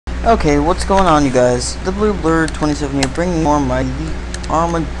Okay, what's going on, you guys? The Blue Blur 27 here, bringing more Mighty The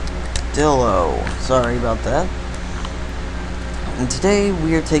Armadillo. Sorry about that. And today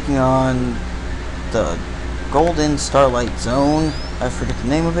we are taking on the Golden Starlight Zone. I forget the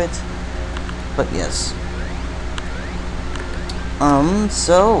name of it, but yes.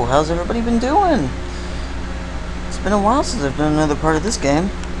 So how's everybody been doing? It's been a while since I've done another part of this game.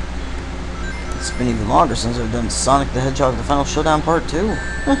 It's been even longer since I've done Sonic the Hedgehog The Final Showdown Part 2.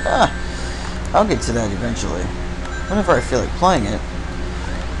 I'll get to that eventually, whenever I feel like playing it.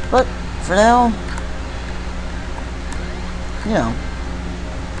 But, for now, you know,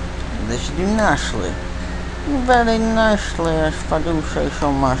 they should do nicely. Very nicely, if I do say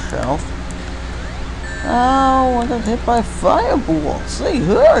so myself. Oh, I got hit by a fireball. Say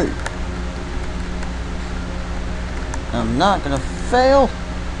hey! I'm not gonna fail.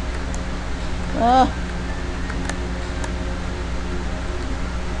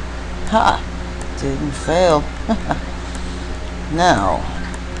 Ha! Didn't fail. Now,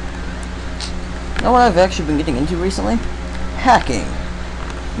 you know what I've actually been getting into recently? Hacking.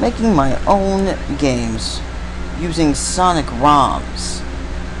 Making my own games using Sonic ROMs.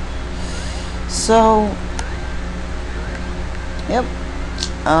 So, yep.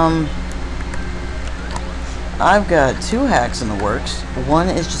 I've got 2 hacks in the works. One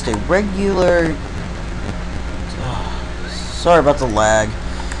is just a regular... sorry about the lag.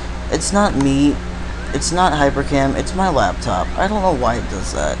 It's not me. It's not Hypercam. It's my laptop. I don't know why it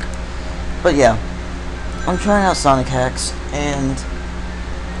does that. But yeah. I'm trying out Sonic hacks. And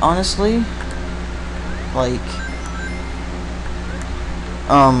honestly, like...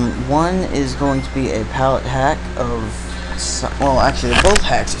 one is going to be a palette hack of... well, actually, they're both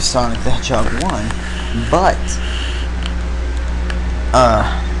hacks of Sonic the Hedgehog 1. But,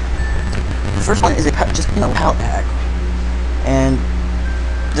 the first one is a just, palette hack. And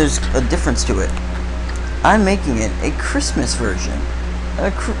there's a difference to it. I'm making it a Christmas version.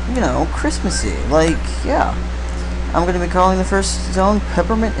 Christmassy. Like, yeah. I'm going to be calling the first zone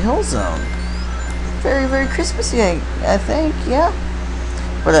Peppermint Hill Zone. Very, very Christmassy, I think, yeah.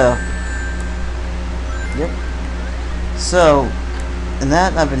 But, yep. So, in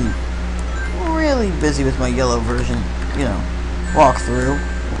that, I've been really busy with my yellow version, walkthrough,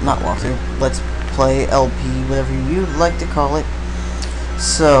 not walkthrough, let's play, LP, whatever you'd like to call it.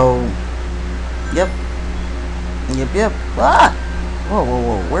 So, yep, ah! Whoa,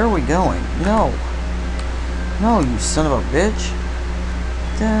 where are we going? No, you son of a bitch.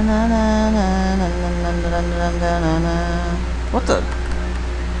 What the?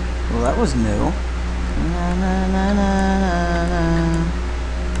 Well, that was new.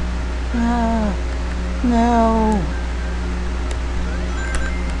 No.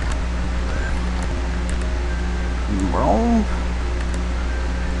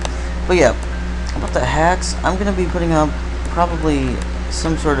 But yeah, about the hacks, I'm gonna be putting up probably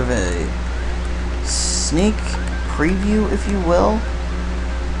some sort of a sneak preview, if you will.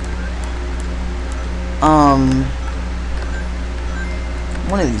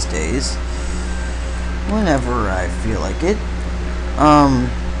 One of these days, whenever I feel like it.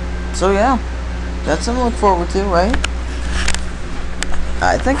 So yeah, that's something to look forward to, right?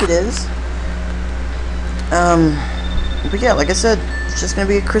 I think it is. But yeah, like I said, it's just gonna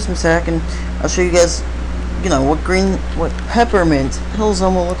be a Christmas hack, and I'll show you guys, what Peppermint Hill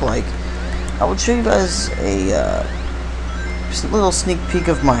Zone will look like. I would show you guys a just a little sneak peek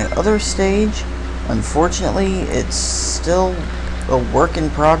of my other stage. Unfortunately, it's still a work in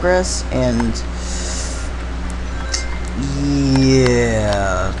progress, and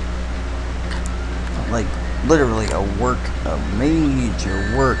yeah, like literally a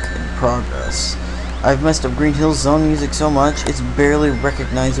major work in progress. I've messed up Green Hill Zone music so much it's barely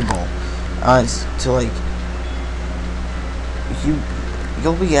recognizable.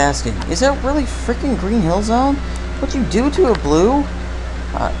 You'll be asking, is that really freaking Green Hill Zone? What'd you do to it, Blue?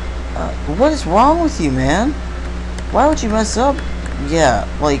 What is wrong with you, man? Why would you mess up? Yeah,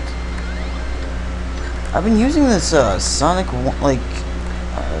 like, I've been using this Sonic,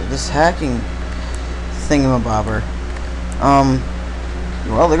 this hacking thingamabobber.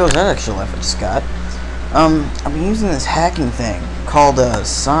 Well, there goes that extra life I just got. I've been using this hacking thing called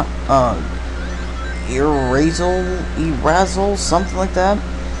Erasal, something like that.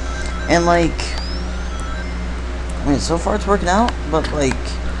 And like, I mean, so far it's working out, but like,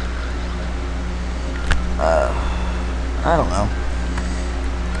 I don't know.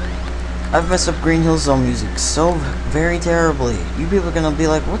 I've messed up Green Hill Zone music so very terribly. You people are gonna be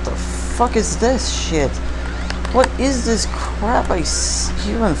like, what the fuck is this shit? What is this crap I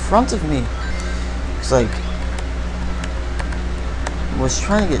hear in front of me? It's like, was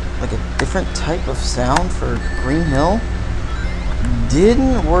trying to get like a different type of sound for Green Hill.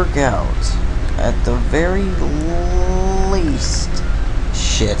 Didn't work out at the very least.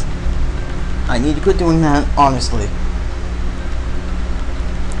 Shit. I need to quit doing that, honestly.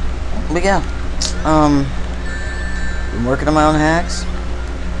 But yeah, been working on my own hacks,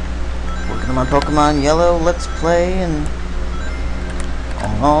 working on my Pokemon Yellow Let's Play, and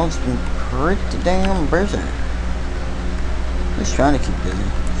all in all, it's been pretty damn busy. Just trying to keep busy.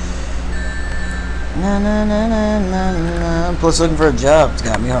 Na na na na na na. Plus, looking for a job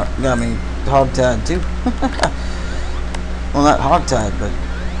got me hogtied too. Well, not hogtied, but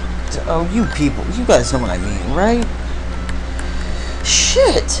oh, you people, you guys know what I mean, right?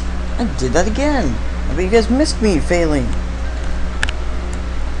 Shit, I did that again. I bet you guys missed me failing.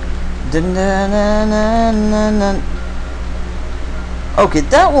 Okay,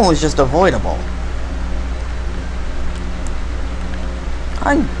 that one was just avoidable.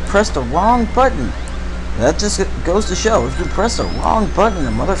 I pressed the wrong button. That just goes to show, if you press the wrong button in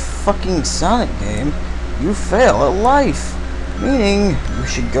a motherfucking Sonic game, you fail at life. Meaning, you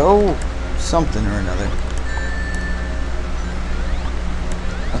should go something or another.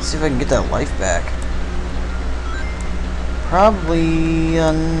 Let's see if I can get that life back. Probably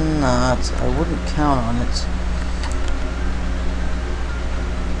not. I wouldn't count on it.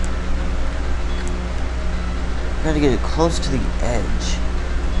 Gotta get it close to the edge.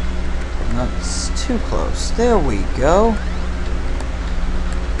 But not too close. There we go.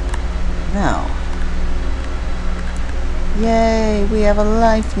 Now. Yay, we have a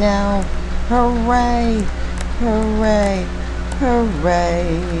life now. Hooray! Hooray!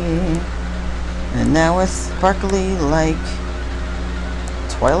 Hooray! And now it's sparkly like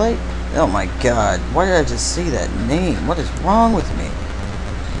Twilight? Oh my god, why did I just see that name? What is wrong with me?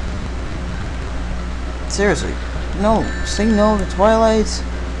 Seriously, no, say no to Twilight.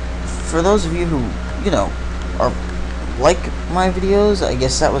 For those of you who, you know, are like my videos, I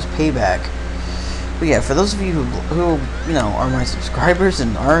guess that was payback. But yeah, for those of you who you know, are my subscribers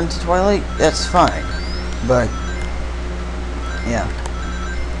and are into Twilight, that's fine. But yeah,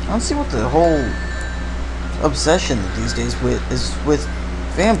 I don't see what the whole obsession these days is with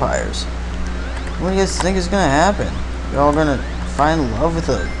vampires. What do you guys think is gonna happen? You're all gonna find love with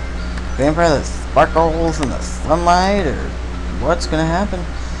a vampire that sparkles in the sunlight, or what's gonna happen?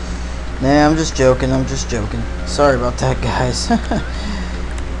 Nah, I'm just joking. I'm just joking. Sorry about that, guys.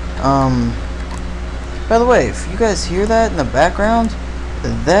 By the way, if you guys hear that in the background,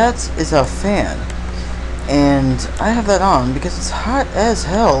 that is a fan. And I have that on because it's hot as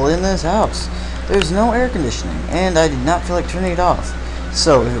hell in this house. There's no air conditioning, and I did not feel like turning it off.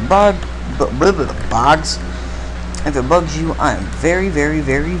 So if it if it bugs you, I am very, very,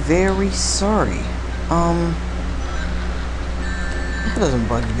 very, very sorry. If it doesn't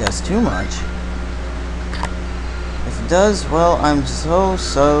bug you guys too much. If it does, well, I'm so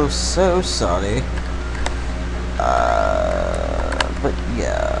sorry. But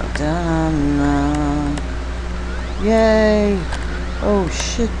yeah, yay! Oh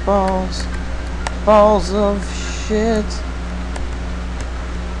shit balls. Balls of shit.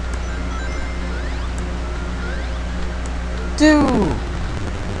 Dude!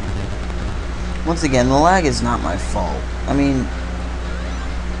 Once again, the lag is not my fault. I mean,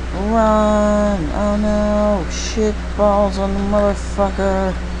 run! Oh no! Shit balls on the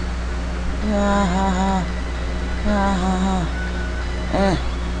motherfucker! Yeah.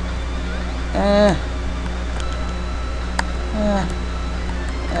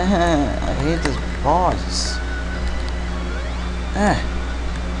 I hate this boss.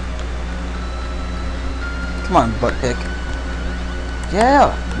 Come on, butt pick.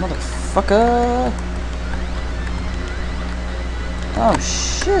 Yeah, motherfucker. Oh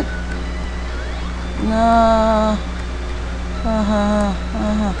shit. Nah.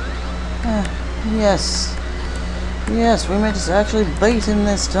 Yes. Yes, we made this actually bait in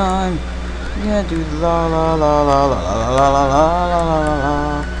this time. Yeah, dude. La la la la la la la la la la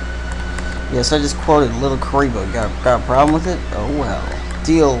la. Yes, I just quoted Little Karibo. Got a problem with it? Oh well.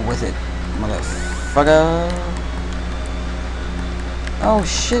 Deal with it, motherfucker. Oh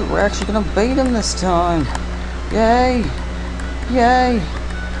shit, we're actually gonna bait him this time. Yay! Yay!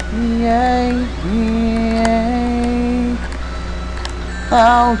 Yay! Yay!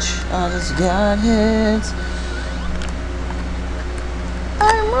 Ouch! I just got hit.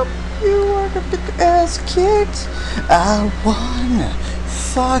 I'm up, you are gonna get your ass kicked. I won.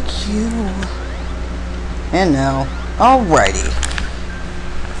 Fuck you. And now, alrighty.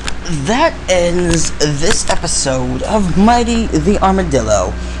 That ends this episode of Mighty the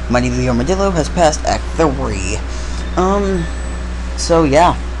Armadillo. Mighty the Armadillo has passed Act 3. So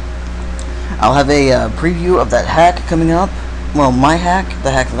yeah, I'll have a preview of that hack coming up. Well, my hack,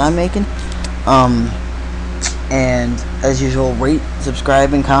 the hack that I'm making. And as usual, rate,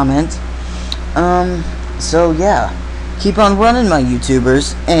 subscribe, and comment. So yeah, keep on running, my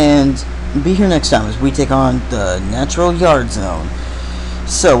YouTubers, and be here next time as we take on the Natural Yard Zone.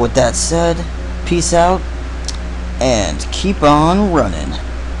 So with that said, peace out, and keep on running.